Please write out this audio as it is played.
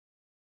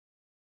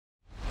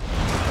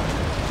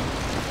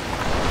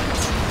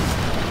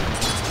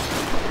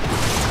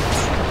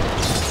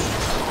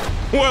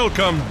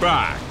Welcome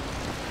back!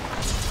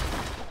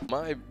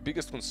 My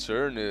biggest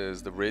concern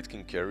is the Wraith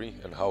King carry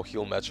and how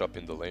he'll match up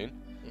in the lane.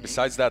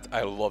 Besides that,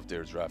 I love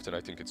their draft and I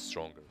think it's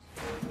stronger.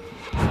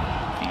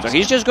 So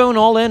he's just going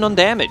all in on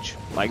damage.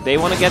 Like, they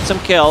want to get some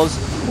kills.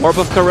 Orb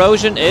of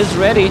Corrosion is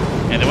ready.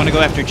 And they want to go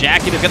after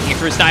Jackie. They've got the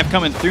Icarus dive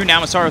coming through.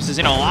 Now Masaros is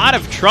in a lot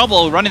of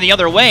trouble running the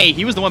other way.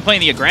 He was the one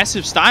playing the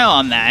aggressive style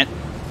on that.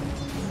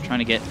 Trying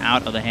to get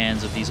out of the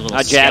hands of these little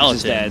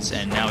skeletons.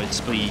 And now it's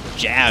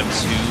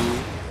Jabs who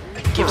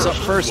gives up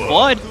first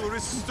blood.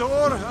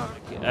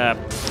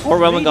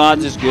 Overwhelming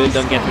Odds is good,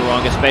 don't get me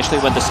wrong, especially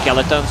when the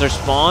skeletons are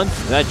spawned.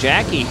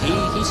 Jackie,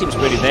 he seems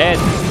pretty dead.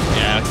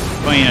 Yeah,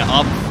 playing it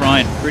up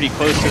front, pretty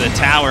close to the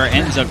tower,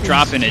 ends up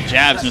dropping to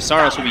Jabs.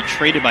 Masaros will be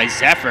traded by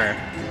Zephyr.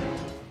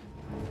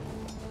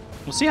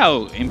 We'll see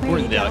how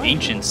important the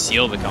Ancient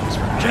Seal becomes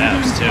for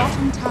Jabs, too.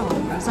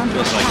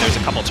 Looks like there's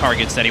a couple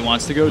targets that he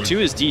wants to go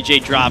to as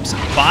DJ drops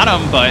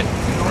bottom, but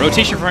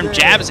rotation from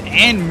Jabs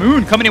and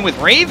Moon coming in with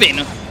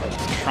Raven.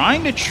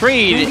 Trying to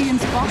trade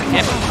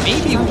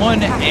maybe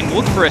one and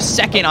look for a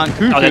second on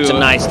Cuckoo. Oh, that's a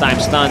nice time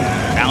stun.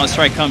 Balance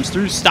Strike comes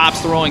through, stops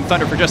the Rolling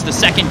Thunder for just a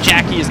second.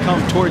 Jackie has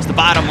come towards the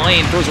bottom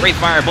lane, throws a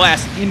Wraithfire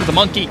Blast into the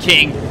Monkey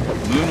King.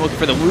 Moon looking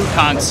for the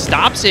Wukong,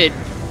 stops it,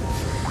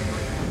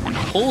 and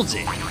holds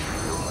it.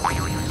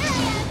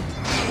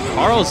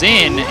 Carl's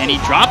in, and he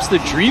drops the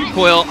Dream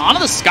Coil onto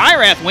the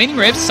Skywrath. Waning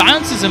Rift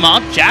silences him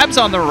up. Jabs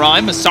on the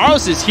run.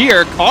 Masaros is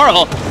here.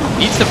 Carl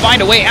needs to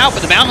find a way out,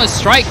 but the Boundless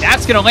Strike,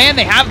 that's going to land.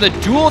 They have the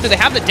duel. Do they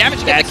have the damage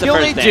to get the kill?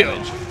 They do.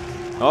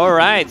 All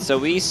right, so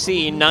we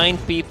see 9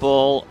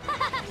 people,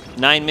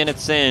 9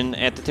 minutes in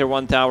at the Tier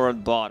 1 tower at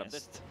the bottom.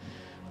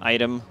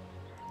 Item.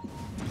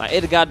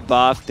 It got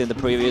buffed in the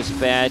previous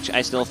patch.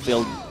 I still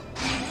feel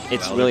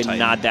it's really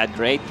not that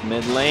great.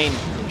 Mid lane.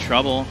 In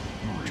trouble.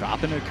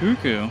 Dropping a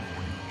Cuckoo.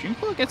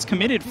 Dreamcoil gets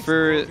committed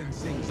for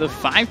the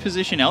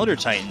 5-position Elder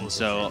Titan,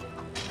 so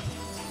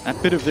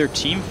that bit of their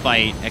team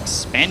fight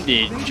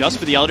expended just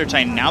for the Elder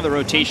Titan. Now the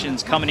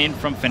rotation's coming in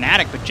from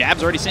FNATIC, but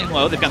Jab's already sitting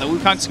low. They've got the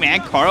Wukong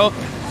Smag. Carl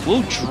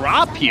will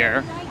drop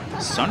here.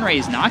 Sunray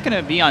is not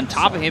going to be on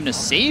top of him to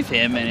save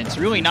him, and it's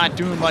really not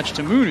doing much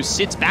to Moon, who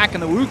sits back in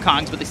the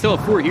Wukongs, but they still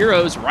have 4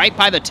 heroes right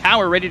by the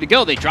tower ready to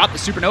go. They drop the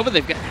Supernova.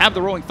 They have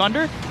the Rolling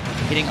Thunder,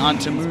 hitting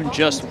onto Moon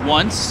just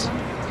once.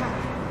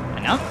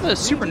 Now that the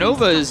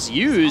Supernova is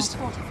used,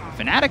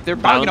 FNATIC, they're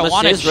probably going to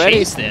want to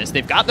chase this.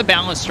 They've got the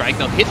Balance Strike.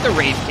 They'll hit the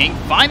Wraith King,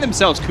 find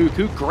themselves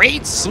Cuckoo.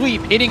 Great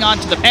sweep hitting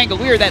onto the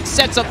Pangolier. That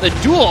sets up the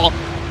duel.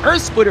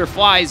 Earth Splitter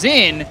flies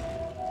in,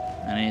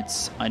 and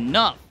it's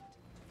enough.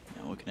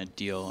 Now we're going to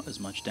deal as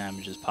much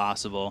damage as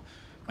possible.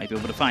 Might be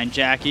able to find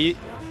Jackie.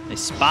 They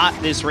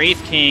spot this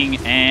Wraith King,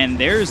 and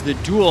there's the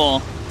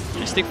duel.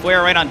 Mystic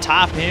Flare right on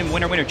top of him.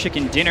 Winner, winner,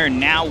 chicken dinner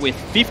now with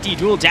 50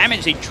 dual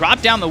damage. They drop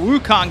down the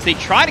Wukongs. They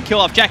try to kill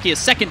off Jackie a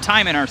second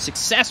time and are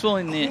successful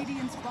in it.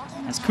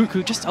 As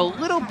Cuckoo just a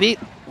little bit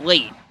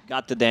late.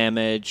 Got the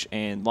damage,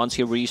 and once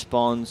he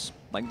respawns,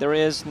 like, there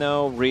is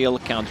no real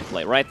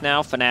counterplay. Right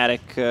now,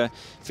 FNATIC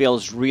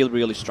feels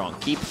really strong.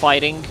 Keep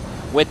fighting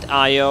with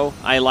IO.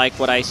 I like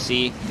what I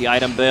see. The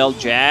item build,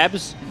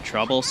 Jabs. In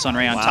trouble.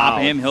 Sunray on top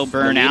of him. He'll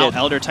burn out.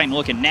 Elder Titan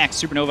looking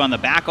next. Supernova on the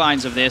back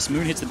lines of this.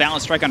 Moon hits the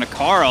Balance Strike onto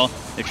Carl.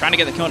 They're trying to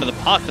get the kill into the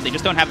Puck, but they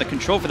just don't have the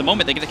control for the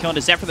moment. They get the kill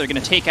into Zephyr. They're going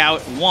to take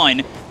out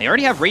one. They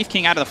already have Wraith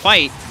King out of the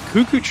fight.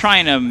 Cuckoo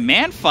trying to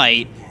man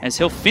fight as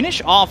he'll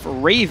finish off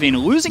Raven,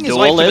 losing his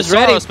life to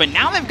Masaros, but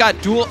now they've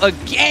got duel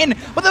again,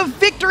 but the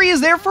victory is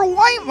there for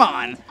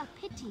Whitemon.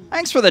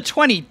 Thanks for the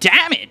 20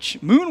 damage.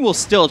 Moon will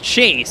still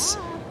chase.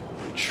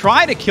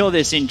 Try to kill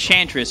this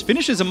Enchantress,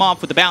 finishes him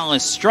off with the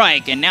Boundless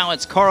Strike, and now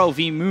it's Carl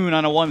v Moon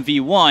on a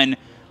 1v1,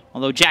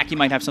 although Jackie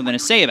might have something to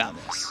say about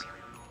this.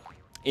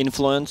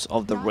 Influence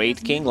of the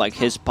Wraith King, like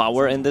his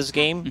power in this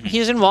game.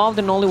 He's involved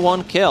in only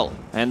 1 kill,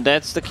 and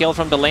that's the kill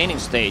from the laning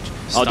stage.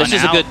 Stun this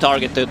is a good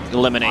target to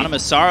eliminate. On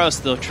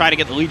Masaros, they'll try to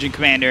get the Legion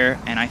Commander,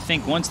 and I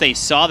think once they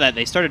saw that,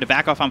 they started to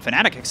back off on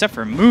FNATIC, except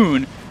for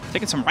Moon.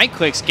 Taking some right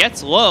clicks,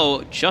 gets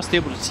low, just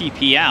able to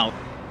TP out.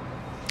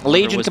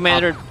 Legion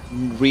Commander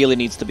really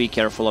needs to be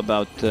careful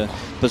about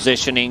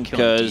positioning,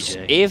 because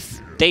if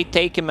they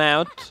take him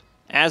out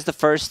as the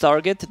first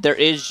target, there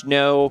is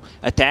no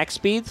attack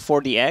speed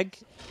for the egg.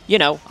 You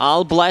know,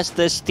 I'll bless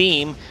this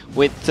team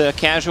with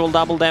casual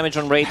double damage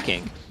on Wraith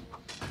King.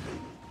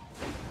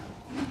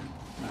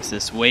 Makes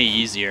this way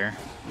easier.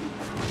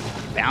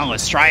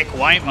 Boundless Strike,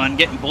 Whitemon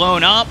getting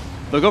blown up.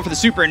 They'll go for the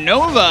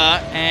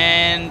Supernova,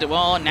 and,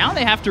 well, now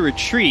they have to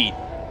retreat.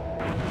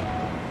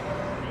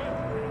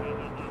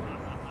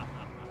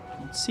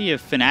 Let's see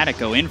if FNATIC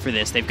go in for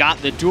this. They've got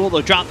the duel.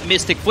 They'll drop the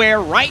Mystic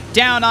Flare right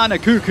down on a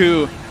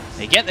Cuckoo.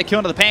 They get the kill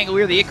into the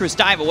Pangolier. The Icarus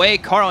dive away.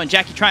 Carl and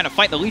Jackie trying to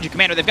fight the Legion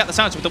Commander. They've got the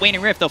silence with the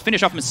Waning Rift. They'll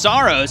finish off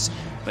Masaros.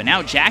 But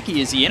now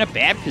Jackie, is he in a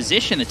bad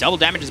position? The double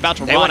damage is about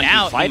to run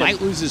out. He might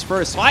lose his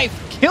first life.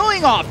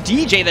 Killing off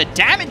DJ. The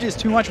damage is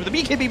too much with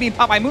the BKB being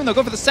popped by Moon. They'll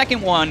go for the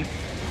second one.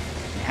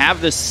 They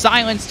have the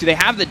silence. Do they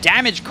have the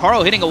damage?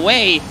 Carl hitting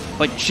away,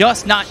 but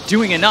just not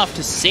doing enough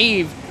to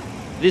save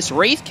this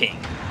Wraith King.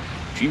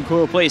 Dream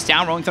Coil plays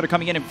down. Rolling Thunder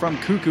coming in from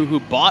Cuckoo,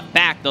 who bought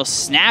back. They'll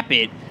snap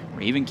it.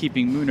 Raven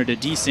keeping Moon at a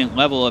decent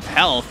level of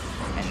health.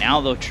 And now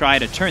they'll try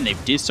to turn.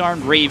 They've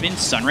disarmed Raven.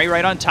 Sunray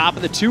right on top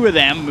of the two of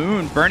them.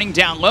 Moon burning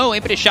down low.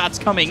 Impetus shots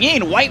coming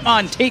in.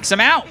 Whitemon takes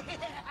him out.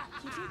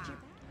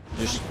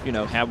 Just, you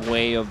know, have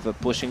way of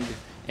pushing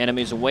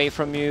enemies away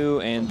from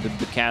you, and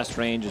the cast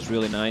range is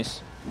really nice.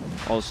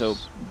 Also,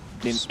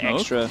 the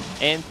extra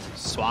and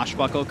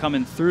Swashbuckle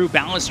coming through.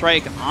 Balance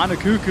strike on a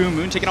Cuckoo.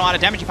 Moon taking a lot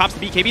of damage. He pops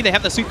the BKB. They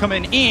have the sweep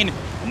coming in.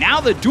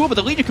 Now the duel, but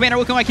the Legion Commander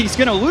looking like he's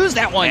going to lose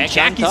that one.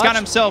 Jackie's got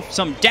himself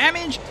some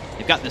damage.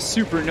 They've got the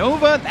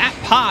Supernova. That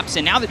pops,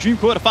 and now the Dream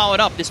Coil to follow it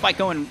up. This fight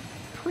going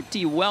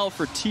pretty well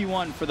for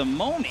T1 for the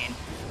moment,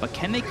 but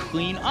can they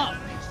clean up?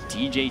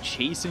 DJ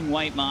chasing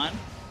Whitemon.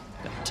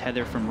 Got a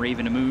tether from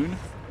Raven to Moon.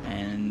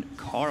 And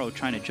Caro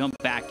trying to jump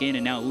back in,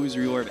 and now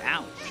Illusory Orb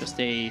out. Just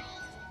a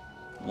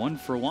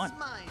 1-for-1.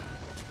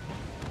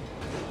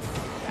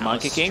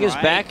 Monkey King is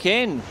back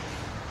in.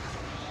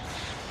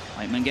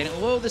 Whitemon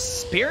getting low. The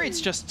Spirits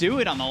just do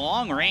it on the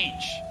long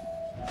range.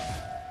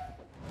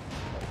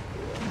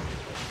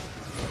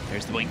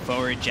 There's the wing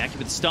forward. Jackie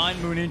with the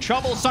stun. Moon in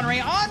trouble. Sunray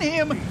on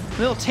him.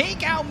 They'll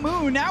take out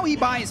Moon. Now he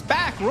buys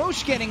back.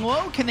 Roche getting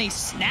low. Can they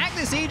snag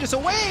this Aegis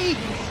away?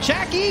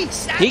 Jackie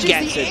snatches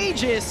the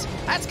Aegis.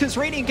 That's because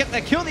Radiant get the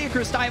kill. The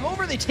Icarus dive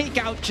over. They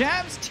take out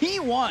Jabs.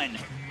 T1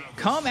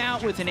 come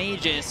out with an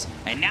Aegis,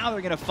 and now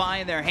they're going to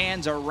find their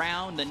hands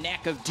around the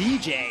neck of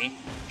DJ.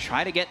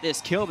 Try to get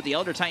this kill, but the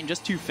Elder Titan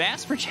just too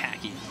fast for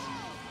Jackie.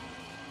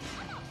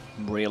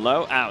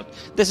 Reload out.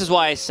 This is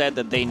why I said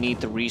that they need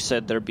to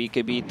reset their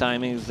BKB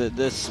timings. That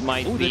this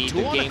might be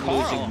the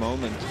game-losing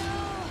moment.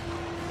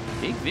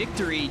 Big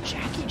victory.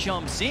 Jackie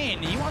jumps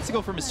in. He wants to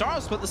go for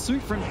Masaros, but the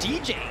sweep from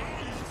DJ.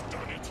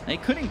 They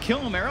couldn't kill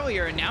him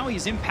earlier, and now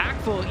he's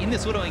impactful in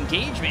this little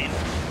engagement.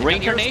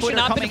 Reincarnation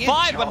up in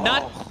 5, but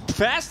not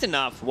fast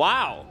enough.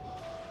 Wow.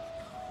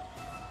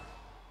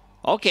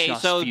 Okay,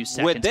 Just so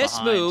with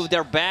this move,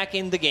 they're back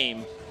in the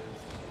game.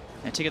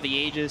 And take out the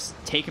Aegis,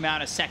 take him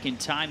out a second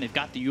time. They've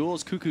got the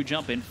Yules. Cuckoo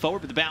jumping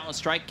forward with the balance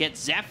strike, gets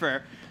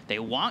Zephyr. They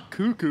want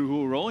Cuckoo,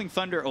 who Rolling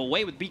Thunder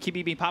away with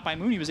BKB being popped by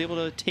Moon. He was able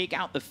to take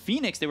out the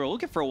Phoenix. They were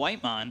looking for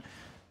Whitemon.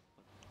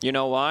 You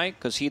know why?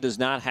 Because he does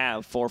not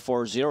have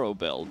 4-4-0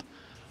 build.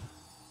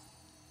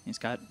 He's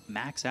got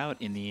max out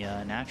in the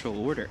natural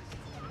order.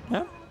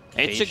 Yeah.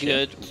 It's a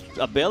good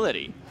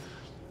ability.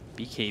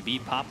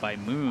 BKB popped by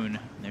Moon.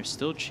 They're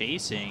still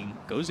chasing.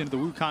 Goes into the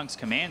Wukong's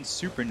command.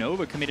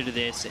 Supernova committed to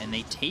this, and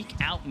they take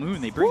out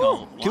Moon. They bring a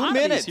lot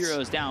of these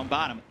heroes down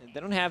bottom. They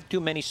don't have too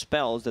many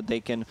spells that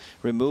they can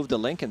remove the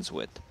Lincolns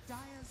with.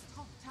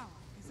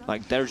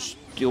 Like there's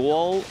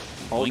dual.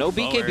 Oh, no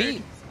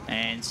BKB.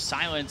 And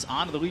silence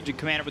onto the Legion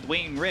Commander with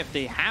Waning Rift.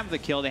 They have the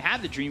kill. They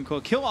have the Dream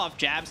Coil. Kill off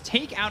Jabs.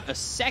 Take out a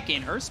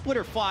second. Earth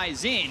Splitter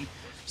flies in.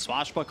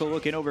 Swashbuckle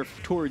looking over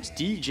towards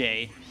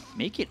DJ.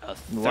 Make it a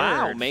third.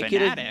 Wow,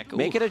 FNATIC.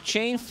 make it a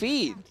chain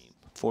feed.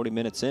 40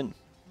 minutes in.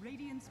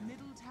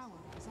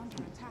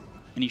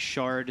 Any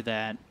shard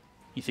that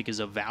you think is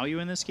of value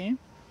in this game?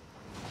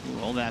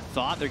 Roll that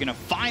thought. They're going to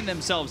find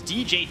themselves.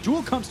 DJ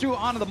duel comes through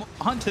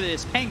onto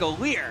this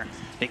Pangolier.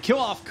 They kill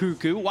off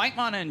Cuckoo.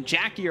 Whitemon and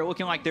Jackie are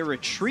looking like they're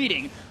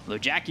retreating. Although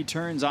Jackie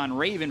turns on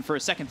Raven for a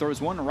second, throws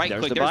one right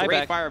click. There's a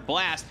Ray Fire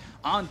Blast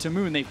onto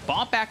Moon. They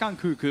bought back on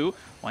Cuckoo.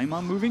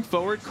 Whitemon moving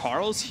forward.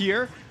 Carl's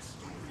here.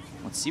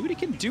 Let's see what he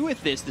can do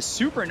with this. The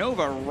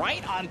Supernova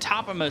right on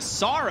top of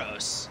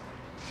Masaros.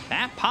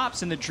 That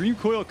pops, and the Dream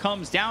Coil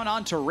comes down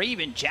onto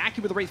Raven.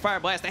 Jackie with the Wraith Fire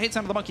Blast. That hits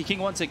onto the Monkey King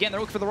once again.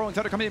 They're looking for the Rolling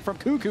Thunder coming in from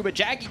Cuckoo, but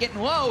Jackie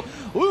getting low,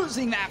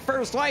 losing that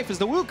first life as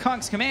the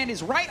Wukong's command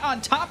is right on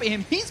top of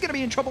him. He's going to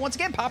be in trouble once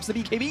again. Pops the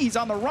BKB. He's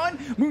on the run.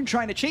 Moon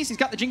trying to chase. He's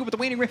got the Jingle with the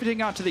Waning Rift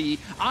hitting onto the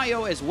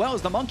IO as well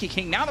as the Monkey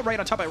King. Now they're right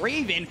on top of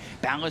Raven.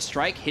 Balance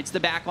Strike hits the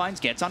backlines,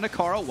 gets onto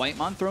Carl.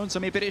 Whitemon throwing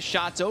some impetus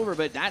shots over,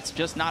 but that's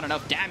just not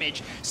enough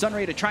damage.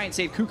 Sunray to try and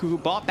save Cuckoo, who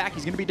bought back.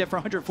 He's going to be dead for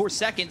 104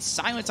 seconds.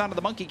 Silence onto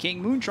the Monkey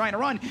King. Moon trying to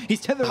run. He's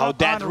tethered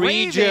up on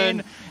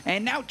Raven,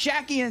 and now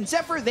Jackie and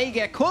Zephyr, they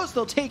get close.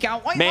 They'll take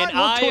out Whitemon,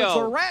 look towards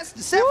the rest.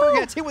 Zephyr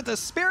gets hit with the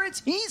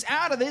Spirits. He's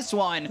out of this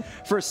one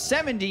for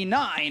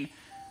 79.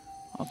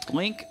 A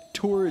blink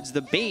towards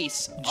the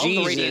base of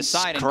the Radiant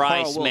side, and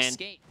Carl will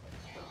escape.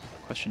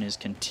 Question is,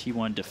 can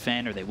T1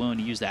 defend? Are they willing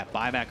to use that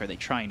buyback? Are they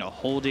trying to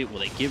hold it? Will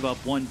they give up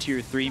one tier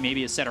 3,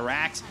 maybe a set of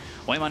racks?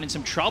 Whitemon in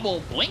some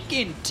trouble,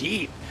 blinking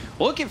deep.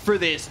 Looking for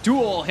this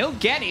duel. He'll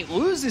get it,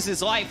 loses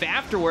his life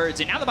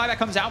afterwards, and now the buyback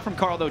comes out from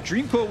Carl, though.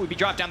 Dream Coil would be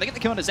dropped down. They get the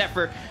kill into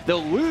Zephyr.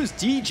 They'll lose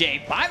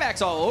DJ.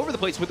 Buybacks all over the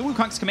place with the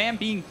Wukong's command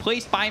being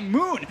placed by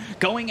Moon.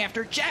 Going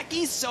after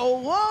Jackie so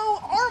low.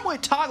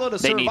 Armlet toggle to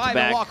survive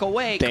and walk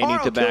away.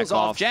 Carl kills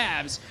off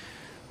Jabs.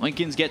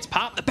 Lincolns gets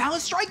popped. The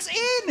balance strikes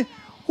in.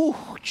 Ooh,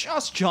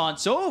 just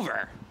jaunts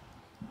over.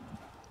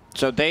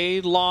 So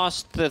they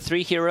lost the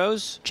 3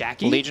 heroes.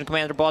 Jackie. Legion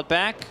Commander bought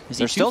back.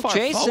 They're still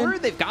chasing.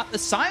 Forward? They've got the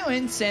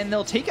silence, and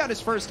they'll take out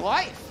his first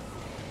life.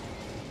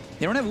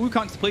 They don't have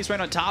Wukong to place right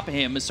on top of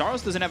him.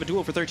 Masaros doesn't have a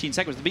duel for 13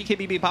 seconds. The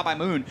BKB being popped by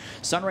Moon.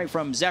 Sunray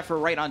from Zephyr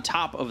right on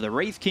top of the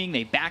Wraith King.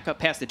 They back up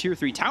past the tier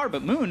 3 tower,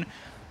 but Moon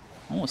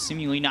almost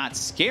seemingly not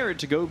scared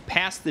to go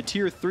past the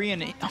tier 3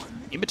 and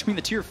in between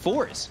the tier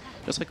 4s,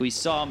 just like we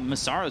saw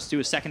Masaros do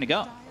a second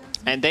ago.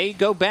 And they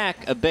go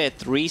back a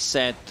bit,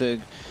 reset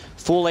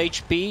full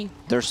HP.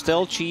 There's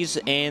still Cheese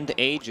and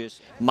Aegis.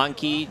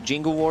 Monkey,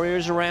 Jingle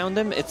Warriors around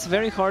him. It's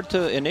very hard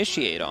to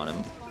initiate on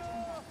him.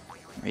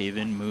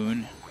 Raven,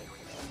 Moon,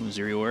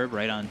 Illusory Orb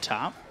right on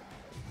top.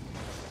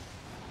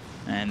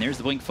 And there's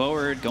the blink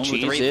forward, going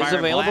with the Wraith Fire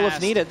available Blast.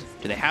 if needed.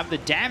 Do they have the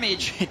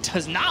damage? It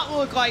does not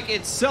look like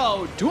it's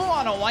so. Duel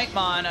on a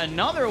Whitemon,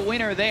 another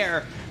winner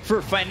there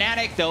for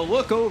FNATIC. They'll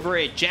look over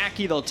at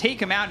Jackie, they'll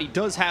take him out. He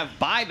does have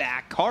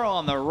buyback. Carl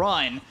on the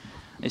run.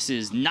 This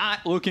is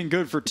not looking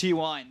good for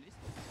T1.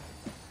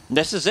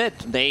 This is it.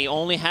 They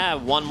only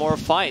have one more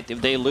fight. If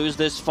they lose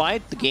this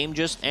fight, the game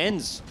just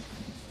ends.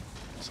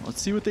 So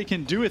let's see what they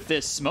can do with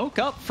this. Smoke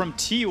up from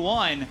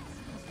T1.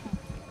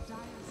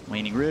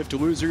 Waning Rift,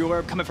 Illusory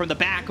Orb coming from the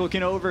back,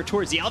 looking over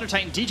towards the Elder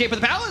Titan DJ for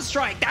the Balance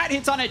Strike. That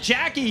hits on a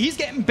Jackie. He's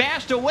getting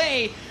bashed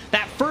away.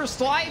 That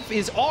first life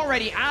is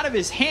already out of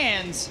his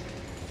hands.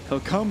 He'll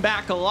come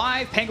back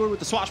alive. Pangolin with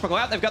the swashbuckle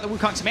out. They've got the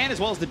Wukong Command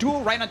as well as the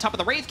duel right on top of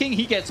the Wraith King.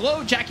 He gets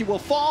low. Jackie will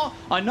fall.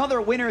 Another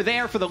winner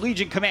there for the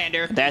Legion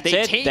Commander. That's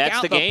they it. take That's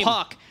out the game.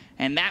 puck,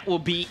 and that will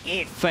be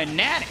it.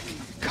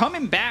 FNATIC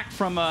coming back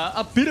from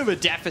a bit of a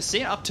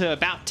deficit up to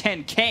about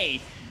 10K,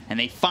 and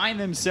they find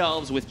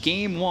themselves with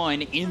Game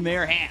 1 in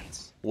their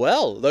hands.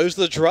 Well, those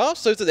are the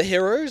drafts, those are the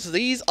heroes,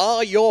 these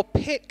are your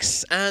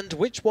picks, and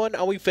which one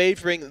are we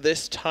favoring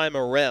this time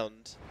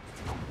around?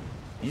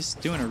 He's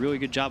doing a really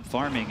good job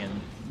farming, and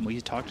we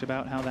talked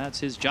about how that's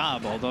his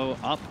job, although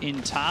up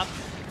in top,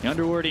 the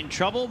Underworld in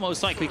trouble,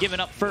 most likely giving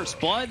up first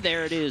blood.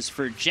 There it is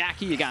for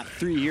Jackie. You got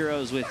 3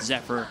 heroes with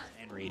Zephyr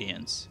and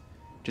Radiance.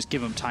 Just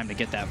give him time to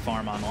get that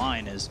farm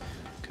online as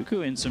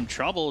Cuckoo in some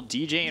trouble.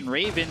 DJ and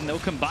Raven, they'll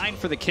combine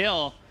for the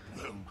kill.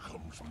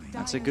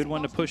 That's a good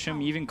one to push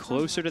him even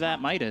closer to that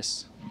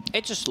Midas.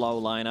 It's a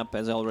slow lineup,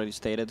 as I already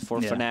stated,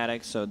 for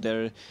FNATIC, so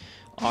there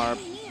are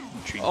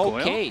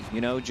Okay,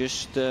 you know,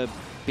 just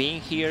being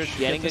here,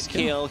 getting a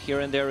kill here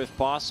and there if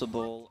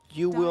possible.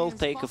 You will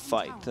take a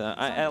fight.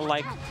 I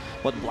like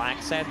what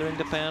Black said during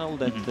the panel,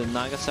 that the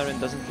Naga Siren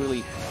doesn't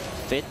really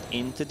fit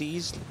into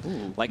these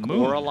like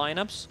Aura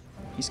lineups.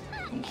 He's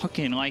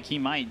looking like he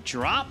might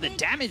drop. The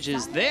damage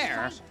is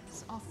there.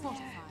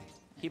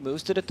 He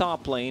moves to the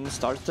top lane,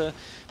 starts to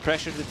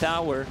pressure the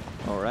tower.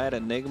 Alright,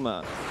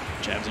 Enigma.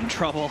 Jab's in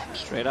trouble.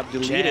 Straight up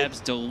deleted.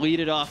 Jab's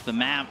deleted off the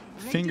map.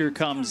 Finger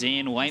comes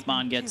in.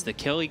 Whitemon gets the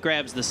kill. He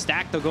grabs the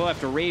stack. They'll go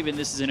after Raven.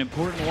 This is an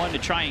important one to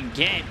try and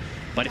get.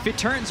 But if it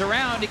turns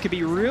around, it could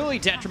be really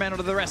detrimental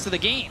to the rest of the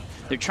game.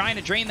 They're trying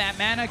to drain that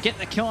mana, get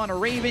the kill on a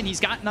Raven. He's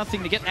got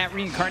nothing to get that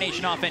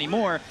reincarnation off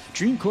anymore.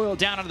 Dream Coil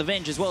down on the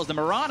Venge as well as the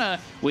Mirana,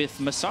 with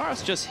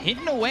Masaros just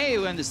hidden away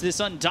when this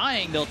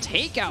Undying. They'll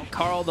take out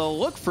Carl. They'll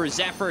look for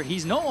Zephyr.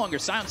 He's no longer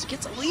silenced. He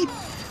gets a lead,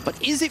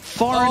 but is it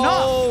far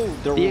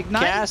enough? The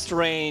Ignite cast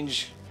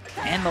range.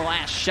 and the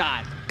last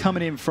shot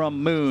coming in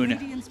from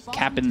Moon,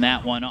 capping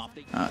that one off.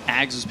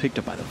 Ags was picked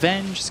up by the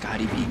Venge,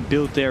 Scotty being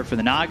built there for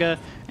the Naga,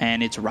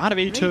 and it's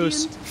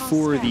Radavatos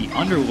for the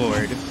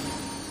Underlord.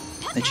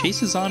 The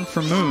chase is on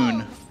for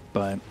Moon,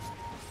 but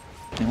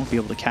they won't be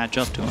able to catch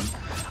up to him.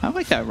 I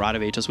like that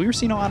Radavatos. We were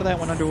seeing a lot of that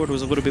when Underlord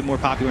was a little bit more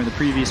popular in the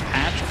previous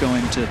patch,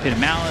 going to the Pit of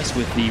Malice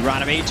with the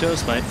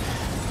Radavatos, but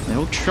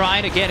they'll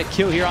try to get a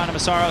kill here on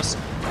Masaros.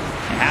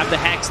 They have the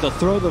Hex, they'll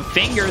throw the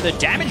finger, the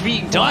damage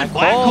being done.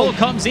 Black Hole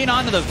comes in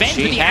onto the Venge,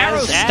 but the arrow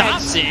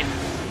stops it.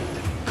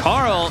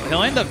 Carl,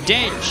 he'll end up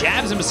dead.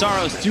 Jabs and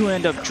Masaros do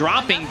end up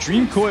dropping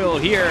Dream Coil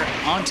here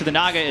onto the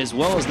Naga as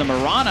well as the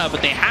Mirana,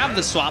 but they have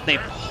the swap. They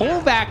pull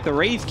back the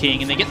Wraith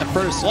King and they get the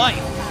first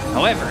life.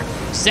 However,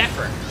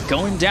 Zephyr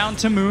going down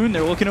to Moon.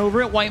 They're looking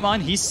over at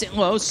Whitemon. He's sitting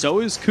low, so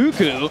is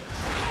Cuckoo.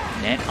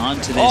 Net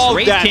onto this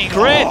Wraith King.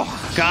 Crit.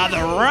 Oh, God,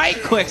 the right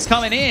clicks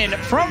coming in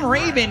from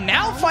Raven.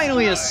 Now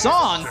finally a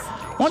song.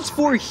 Once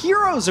 4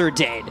 heroes are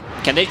dead.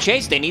 Can they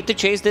chase? They need to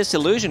chase this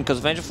illusion because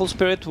Vengeful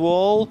Spirit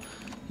will,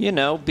 you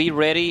know, be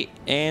ready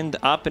and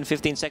up in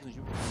 15 seconds.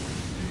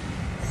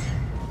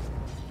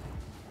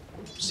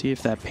 See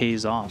if that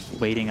pays off,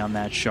 waiting on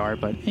that shard,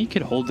 but he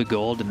could hold the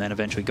gold and then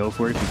eventually go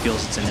for it if he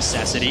feels it's a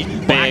necessity.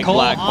 Black Hole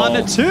on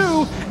the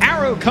 2.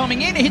 Arrow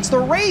coming in, hits the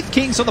Wraith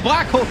King, so the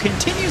Black Hole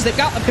continues. They've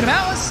got the Pit of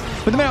Malice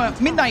with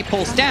the Midnight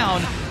Pulse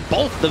down.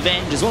 Both the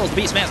Venge as well as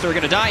the Beastmaster are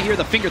going to die here.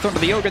 The finger thrown to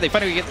the Ogre. They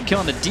finally get the kill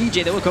on the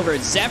DJ. They look over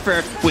at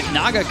Zephyr with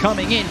Naga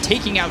coming in,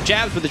 taking out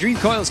Jabs, but the Dream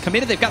Coil is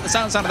committed. They've got the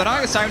silence onto the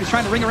Naga Siren who's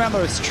trying to ring around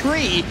this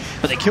tree,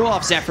 but they kill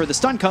off Zephyr. The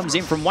stun comes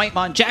in from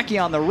Whitemon. Jackie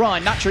on the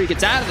run. Not sure he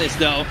gets out of this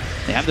though.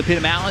 They have the Pit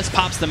of Malice,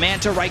 pops the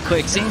Manta, right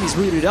clicks in. He's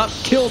rooted up,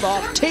 killed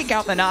off, take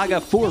out the Naga.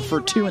 4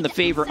 for 2 in the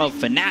favor of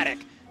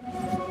FNATIC.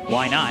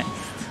 Why not?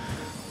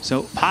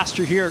 So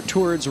posture here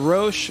towards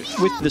Roche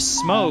with the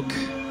smoke.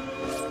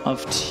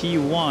 of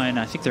T1.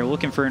 I think they're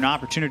looking for an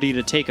opportunity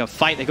to take a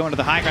fight. They go into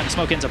the high ground. The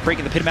smoke ends up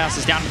breaking the Pit Mouse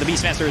is down to the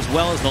Beastmaster as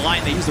well as the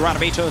line. They use the Rod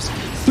of Atos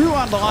through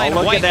on the line.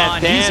 Whitemon,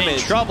 he's in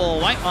trouble.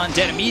 Whitemon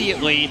dead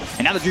immediately.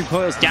 And now the Dream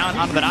Coil's down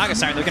onto the Naga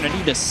Siren. They're going to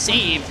need to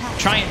save,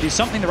 try and do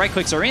something. The right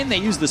clicks are in. They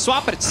use the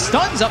swap, but it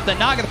stuns up the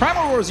Naga. The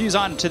Primal Roar is used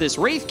on to this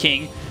Wraith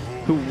King,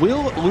 who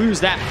will lose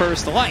that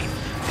first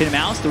life. Pit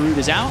Mouse, the root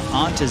is out.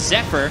 On to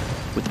Zephyr.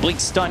 With the Blink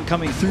stun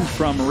coming through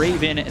from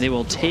Raven, they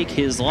will take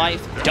his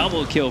life.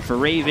 Double kill for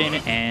Raven,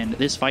 and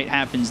this fight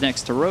happens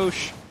next to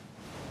Roche.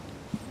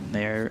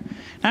 There.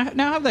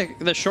 Now have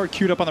the short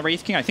queued up on the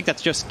Wraith King. I think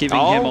that's just giving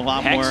him a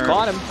lot more. Hex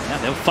caught him. Yeah,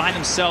 they'll find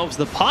themselves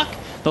the puck.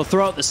 They'll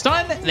throw out the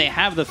stun. They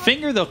have the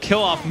finger. They'll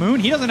kill off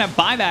Moon. He doesn't have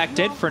buyback,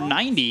 dead for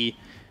 90.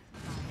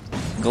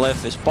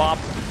 Glyph is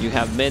popped. You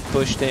have mid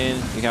pushed in.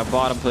 You have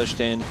bottom pushed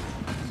in.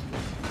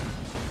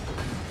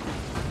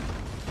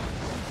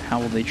 How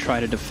will they try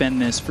to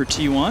defend this for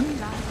T1?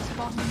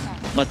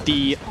 Let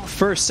the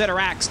first set of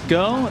racks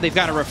go. They've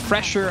got a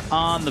refresher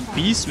on the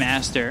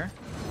Beastmaster.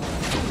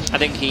 I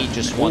think he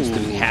just wants to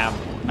have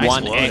Nice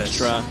one Lotus.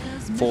 extra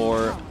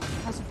for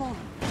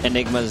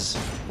Enigma's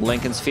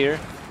Lincoln Sphere.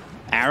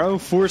 Arrow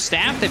for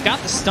Staff. They've got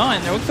the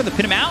stun. They're looking for the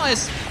Pit of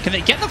Malice. Can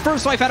they get the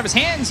first life out of his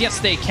hands? Yes,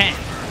 they can.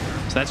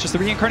 So that's just the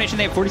reincarnation.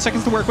 They have 40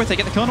 seconds to work with. They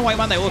get the kill on the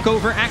Whitemon. They look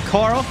over at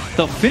Carl.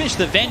 They'll finish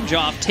the Venge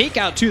off. Take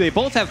out 2. They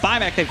both have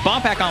buyback. They've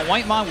bought back on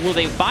Whitemon. Will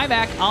they buy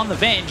back on the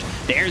Venge?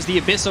 There's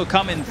the Abyssal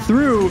coming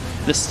through.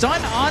 The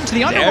stun onto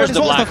the Underworld as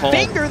well as the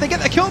Finger. They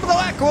get the kill, but the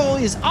Black Hole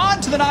is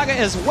onto the Naga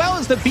as well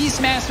as the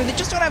Beastmaster. They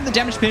just don't have the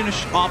damage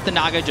finish off the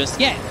Naga just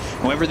yet.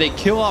 However, they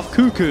kill off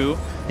Cuckoo.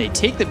 They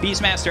take the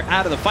Beastmaster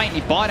out of the fight,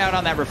 and he bought out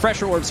on that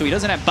Refresher Orb, so he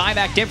doesn't have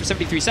buyback dead for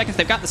 73 seconds.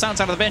 They've got the Silence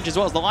out of the Venge as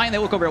well as the Lion. They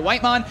look over at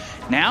Whitemon.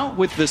 Now,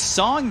 with the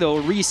Song,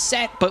 they'll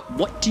reset, but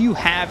what do you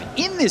have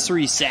in this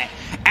reset?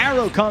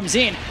 Arrow comes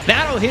in.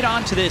 That'll hit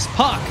onto this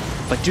puck.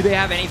 But do they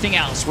have anything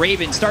else?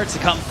 Raven starts to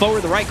come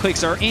forward. The right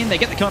clicks are in. They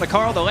get the kill to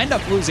Carl. They'll end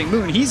up losing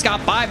Moon. He's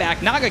got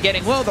buyback. Naga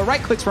getting low. The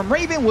right clicks from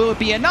Raven. Will it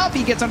be enough?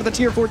 He gets under the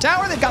tier 4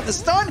 tower. They've got the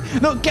stun.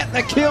 They'll get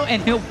the kill,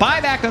 and he'll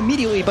buy back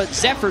immediately. But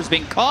Zephyr's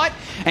been caught,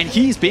 and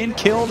he's been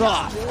killed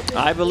off.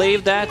 I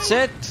believe that's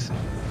it.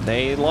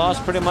 They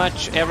lost pretty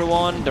much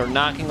everyone. They're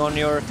knocking on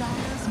your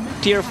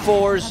tier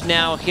 4s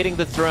now, hitting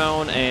the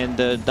throne, and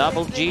the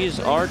double Gs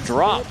are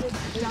dropped.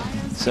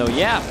 So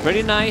yeah,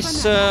 pretty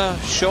nice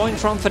showing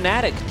from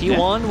FNATIC.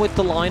 T1 with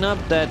the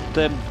lineup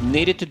that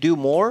needed to do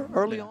more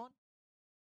early on.